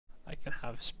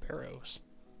have sparrows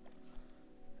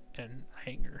and a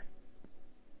hanger.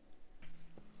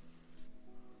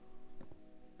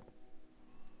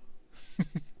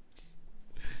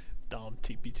 Dom,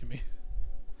 TP to me.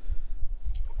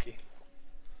 Okay.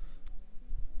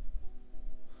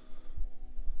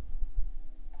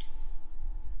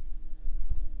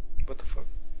 What the fuck?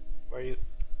 Why are you?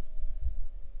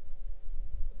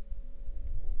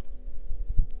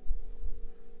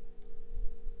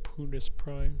 Punis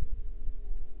Prime.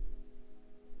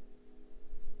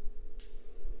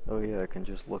 Oh yeah, I can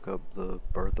just look up the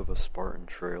Birth of a Spartan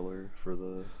trailer for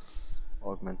the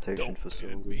augmentation Don't ban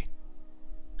facility. me.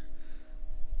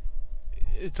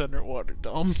 It's underwater,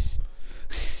 Dom.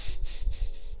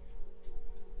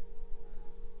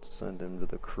 Send him to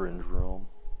the cringe realm.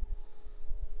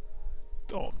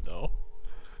 Dom, no.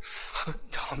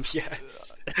 Tom,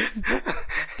 yes.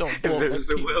 Don't If blow there's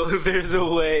my a will, penis. there's a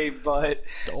way, but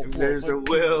Don't if blow there's my a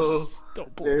will, penis.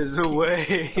 Don't blow there's my a penis.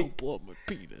 way. Don't blow up my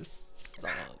penis. Stop.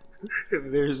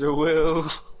 If there's a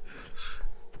will,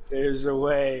 there's a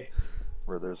way.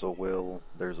 Where there's a will,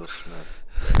 there's a smith.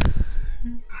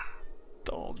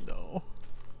 Dom, no.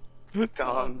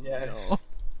 Tom, yes. No.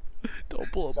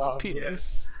 Don't blow up my Dom,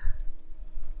 penis.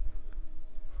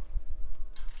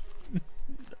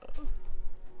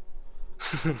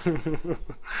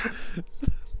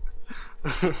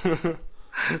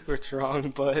 What's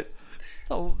wrong, but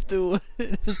Don't do it.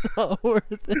 It's not worth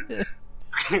it.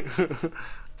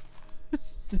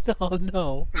 No,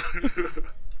 no.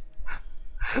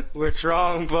 what's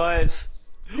wrong, bud?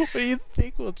 What do you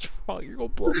think? What's wrong? You're gonna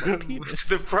blow up my What's penis.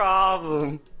 the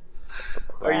problem?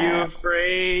 Are you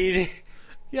afraid?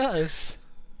 Yes.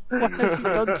 What has he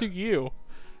done to you?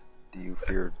 Do you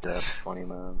fear death, funny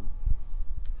man?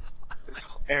 This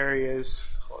whole area is.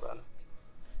 Hold on.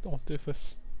 Don't do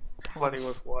this. Flooding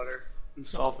with water. I'm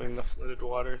solving the flooded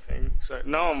water thing. So,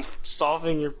 no, I'm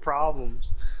solving your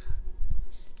problems.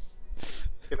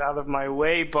 Get out of my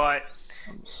way, but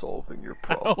I'm solving your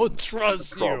I problem. don't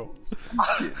trust you.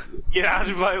 get out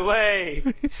of my way.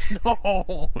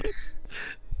 No.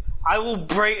 I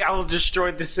will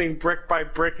destroy this thing brick by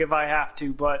brick if I have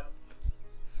to, but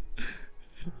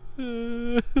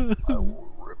I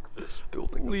will rip this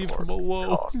building Leave apart. him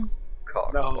alone.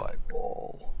 Cock No. my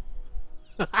ball.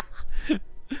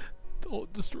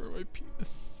 Don't destroy my penis.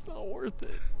 It's not worth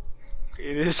it.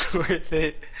 it is worth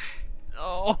it.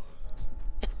 No.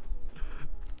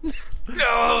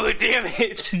 No, damn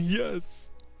it! Yes.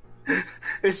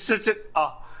 It's such a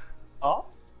oh.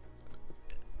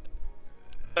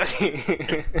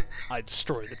 I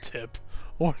destroy the tip.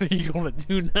 What are you gonna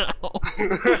do now?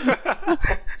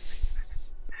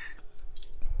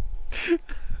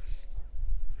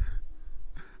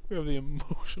 We have the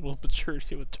emotional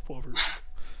maturity with tip over.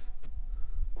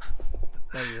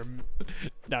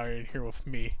 Now you're in here with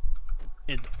me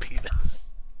in the penis.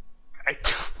 I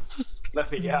don't,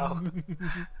 let me out.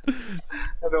 I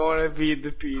don't want to be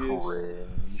the penis,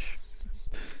 Cringe.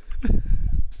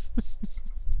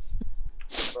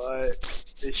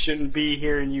 but it shouldn't be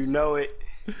here, and you know it.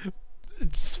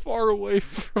 It's far away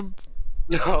from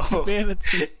No,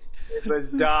 humanity. it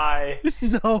must die.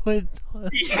 No, it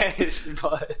doesn't. Yes,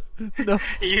 but No,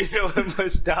 you know it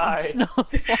must die. it's not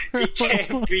far It can't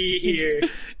away. be here.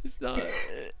 It's not.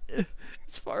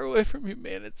 It's far away from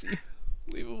humanity.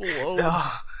 Leave him alone. No,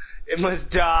 it must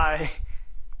die.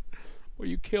 Or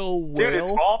you kill a whale. Dude,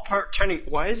 it's all turning.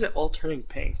 Why is it all turning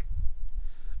pink?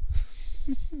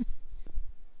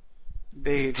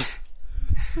 Dude.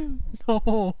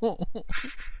 No.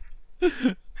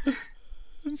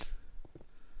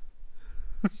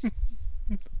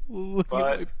 Leave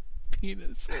But- my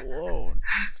penis alone.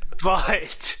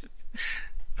 But.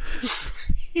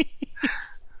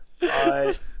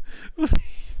 But.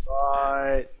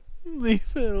 But. Leave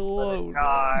it Let alone. it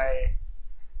die.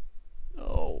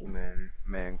 No.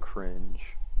 Man, cringe.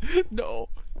 No.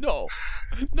 No.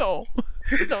 No.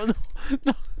 No. No.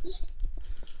 No.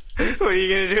 What are you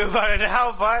gonna do about it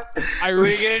now, bud? I What are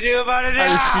you gonna do about it now?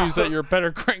 I refuse that. You're a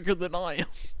better cranker than I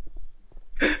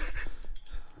am.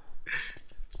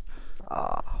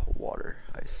 Ah, water,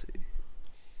 I see.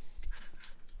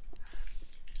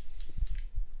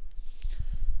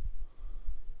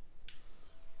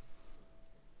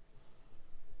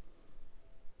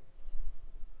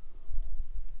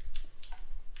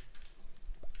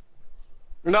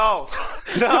 No!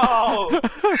 No!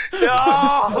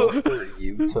 No! For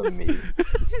you to me.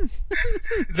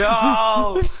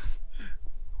 No!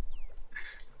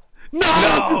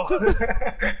 No!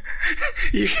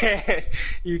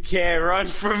 You can't run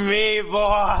from me,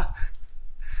 boy!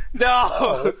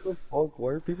 No! What the fuck?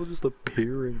 Why are people just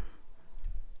appearing?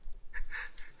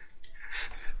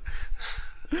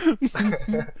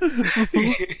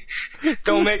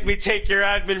 Don't make me take your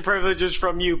admin privileges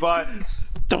from you, but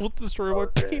Don't destroy my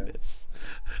Okay. penis.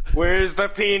 where's the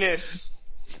penis?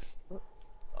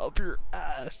 Up your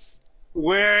ass.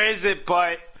 Where is it,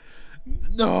 butt?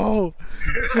 No.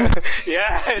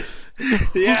 Yes!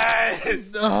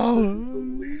 Yes!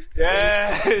 No.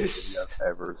 Yes! I've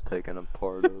ever taken a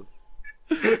part of.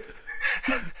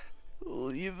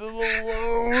 Leave him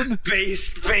alone.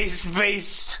 Base, base,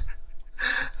 base!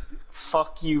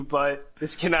 Fuck you, butt.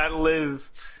 This cannot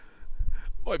live.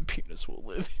 My penis will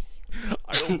live.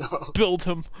 I will No. build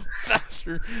him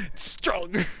faster,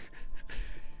 stronger.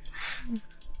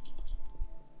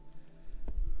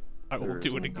 I will There's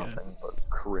do it again. nothing but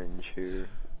cringe here.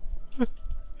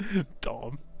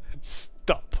 Dom,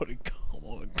 stop putting cum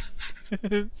on.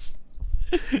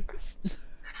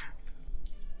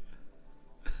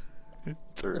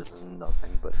 There's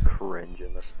nothing but cringe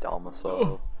in this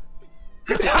domicile.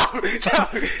 No,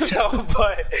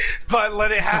 but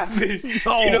let it happen.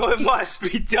 No. You know it must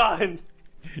be done.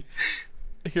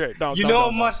 Here, no, You no, know no,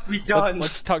 it no. must be done.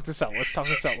 Let's talk this out. Let's talk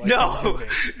this out. Like No, everything.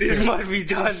 this Here, must be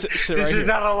done. Sit This right is here.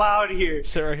 not allowed here.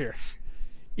 Sit right here.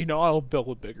 You know I'll build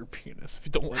a bigger penis if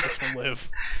you don't let this one live.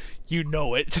 You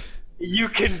know it. You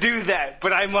can do that,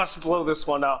 but I must blow this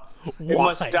one up. It Why?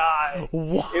 must die.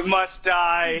 Why? It must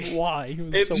die. Why? He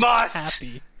was It so must.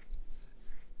 happy.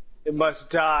 It must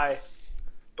die.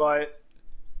 But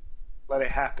let it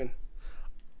happen.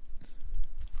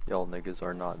 Y'all niggas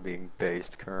are not being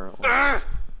based currently. Ugh!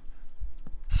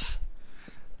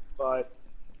 But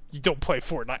You don't play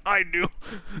Fortnite. I do.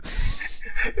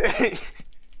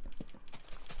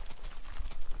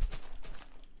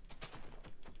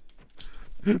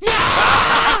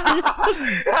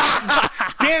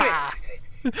 damn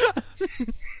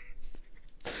it!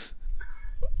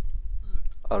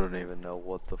 I don't even know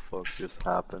what the fuck just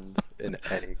happened in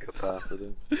any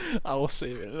capacity. I will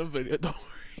save it in a video. Don't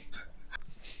worry.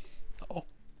 No.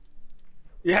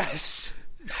 Yes,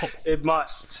 No. it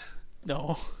must.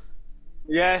 No.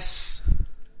 Yes,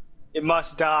 it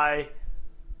must die.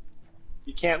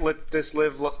 You can't let this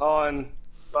live on,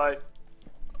 but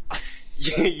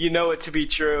you know it to be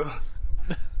true.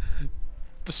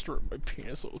 Destroy my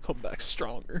penis. It will come back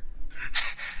stronger.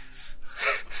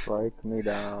 Strike me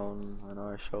down, and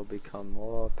I shall become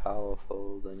more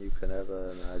powerful than you can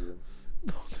ever imagine.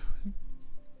 Don't do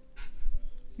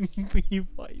it. Leave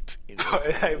my penis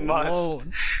But I must.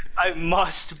 alone. I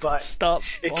must, but Stop.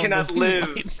 it cannot fondling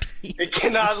live. my It penis.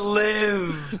 cannot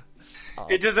live.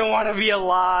 Stop. It doesn't want to be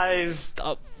alive.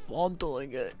 Stop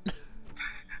fondling it.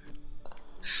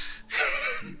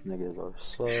 These niggas are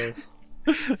sus.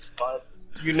 But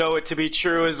you know it to be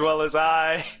true as well as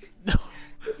I. No.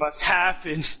 It must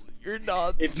happen. You're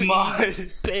not It being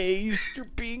must. based. You're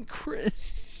being cringe.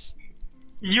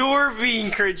 You're being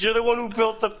cringe. You're the one who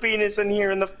built the penis in here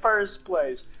in the first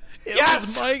place. It Yes!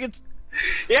 was Mike. It's...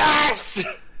 Yes!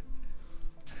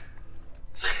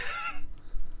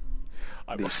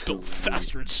 I These must build two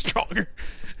faster and stronger.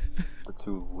 The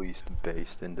two least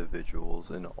based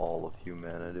individuals in all of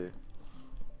humanity.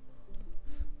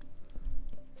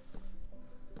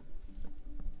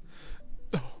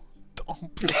 Oh,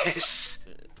 don't please. Yes.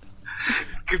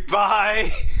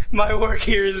 Goodbye. My work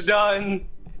here is done.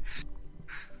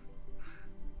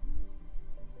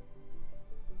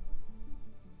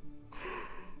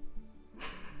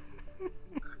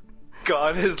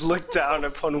 God has looked down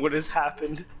upon what has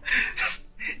happened.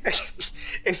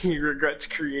 And he regrets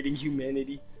creating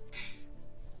humanity.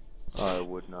 I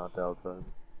would not doubt that.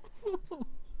 Oh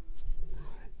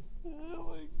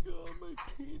my god, my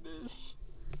penis.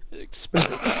 It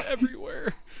exploded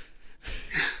everywhere.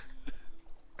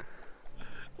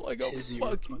 Like a Tis your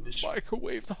fucking punishment.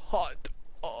 microwaved hot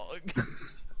dog.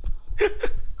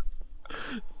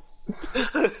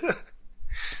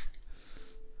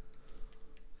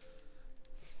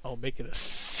 I'll make it a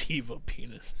Siva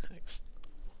penis next.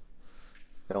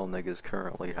 Y'all niggas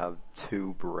currently have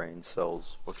two brain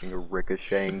cells fucking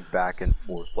ricocheting back and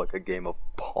forth like a game of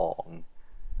Pong.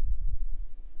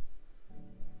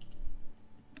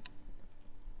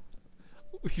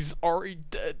 He's already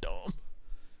dead, Dom.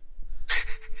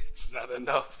 It's not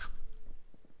enough.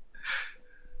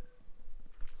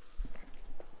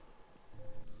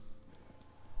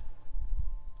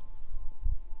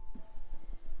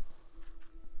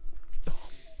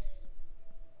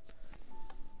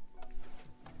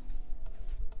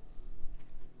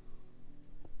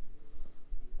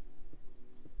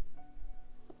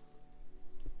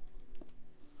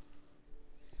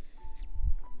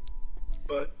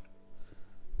 But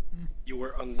you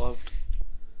were unloved.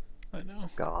 I know. go.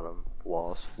 Got him.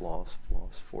 Floss, floss,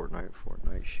 floss. Fortnite,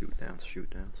 Fortnite. Shoot dance, shoot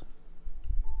dance.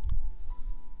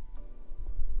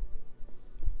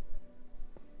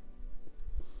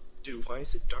 Dude, why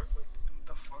is it dark? What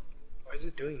the fuck? Why is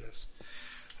it doing this?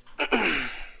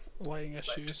 Lighting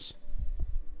issues.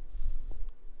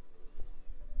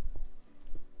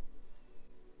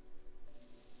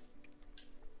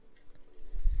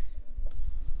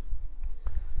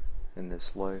 In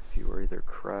this life, you are either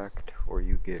cracked or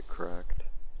you get cracked.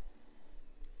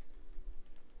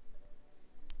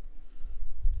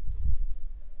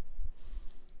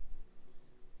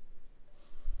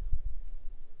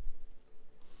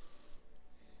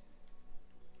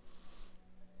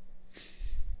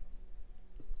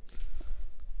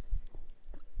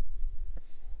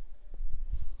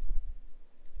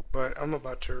 But I'm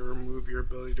about to remove your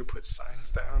ability to put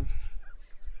signs down.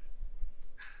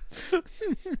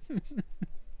 Good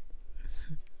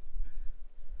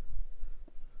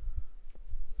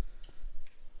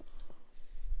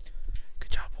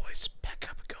job, boys. Pack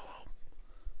up and go home.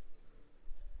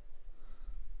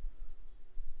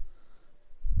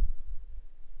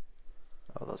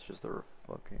 Oh, that's just the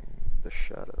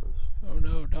shadows. Oh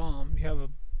no, Dom, you have a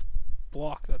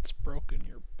block that's broken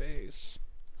your base.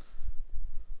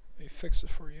 Let me fix it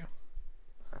for you.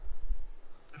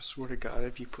 I swear to God,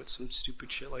 if you put some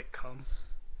stupid shit like cum.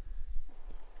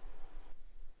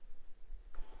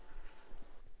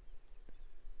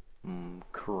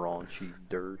 Crunchy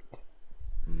dirt.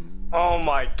 Oh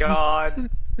my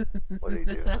God. What do you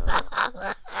do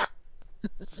now?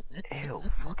 Ew,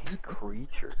 fucking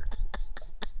creature.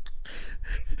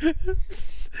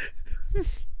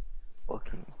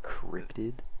 Fucking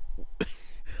cryptid.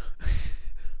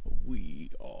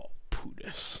 We are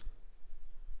Putis.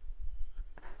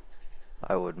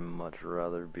 I would much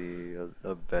rather be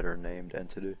a better named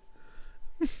entity.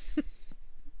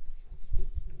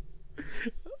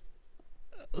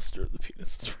 I'll stir the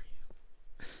penises for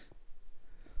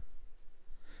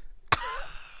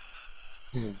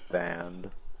you.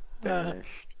 Banned. Banished.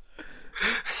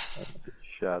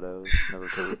 Shadows. Never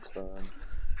to return.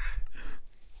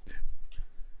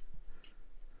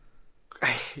 I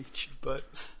hate you, but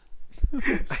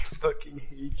I fucking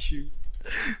hate you.